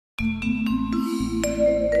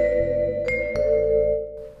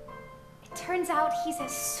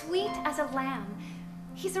as sweet as a lamb.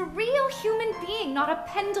 He's a real human being, not a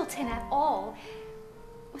Pendleton at all.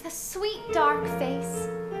 With a sweet dark face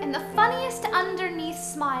and the funniest underneath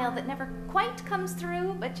smile that never quite comes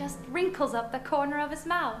through but just wrinkles up the corner of his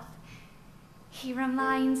mouth. He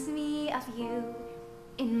reminds me of you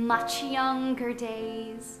in much younger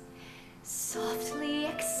days, softly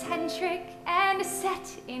eccentric and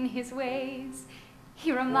set in his ways.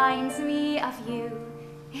 He reminds me of you.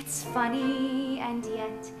 It's funny, and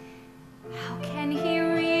yet how can he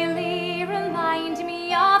really remind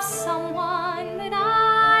me of someone that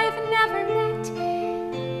I've never met?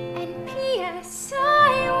 And P.S.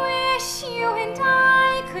 I wish you and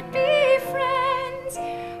I could be friends.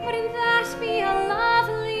 Wouldn't that be a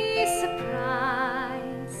lovely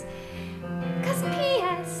surprise? 'Cause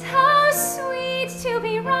P.S. how sweet to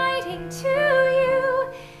be writing to you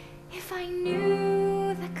if I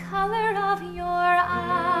knew the color of your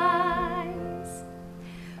eyes.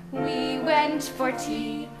 We went for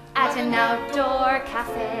tea at an outdoor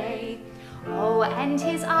cafe. Oh, and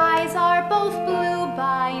his eyes are both blue,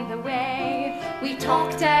 by the way. We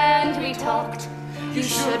talked and we talked, you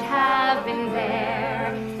should have been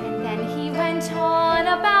there. And then he went on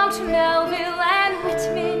about Melville and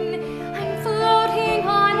Whitman. I'm floating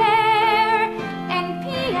on air. And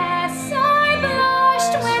P.S. I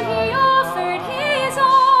blushed when he offered his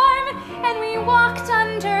arm, and we walked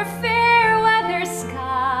under fair weather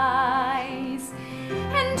skies.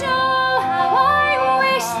 And oh, how I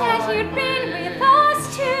wish that you'd been with us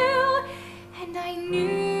too, and I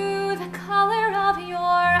knew the color of your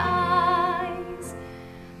eyes.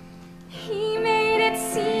 He made it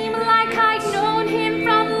seem like I'd known him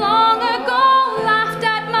from long ago, laughed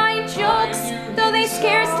at my jokes, though they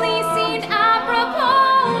scarcely seemed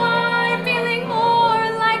apropos. I'm feeling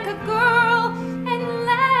more like a girl and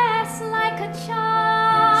less like a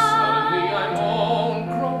child. Suddenly I'm all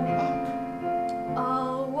grown up.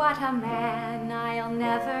 Oh, what a man I'll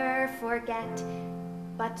never forget.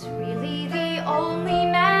 But really the only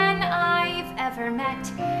man I've ever met.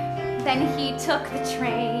 Then he took the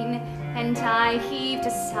train, and I heaved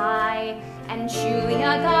a sigh, and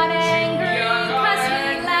Julia got angry, 'cause he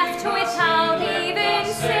left without even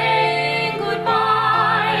saying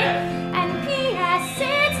goodbye. And P.S.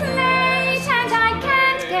 it's late, and I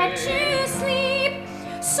can't get to sleep,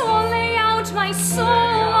 so I'll lay out my soul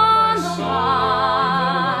on the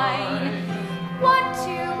line. What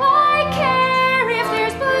do I care if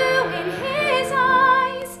there's blue in his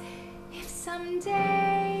eyes, if someday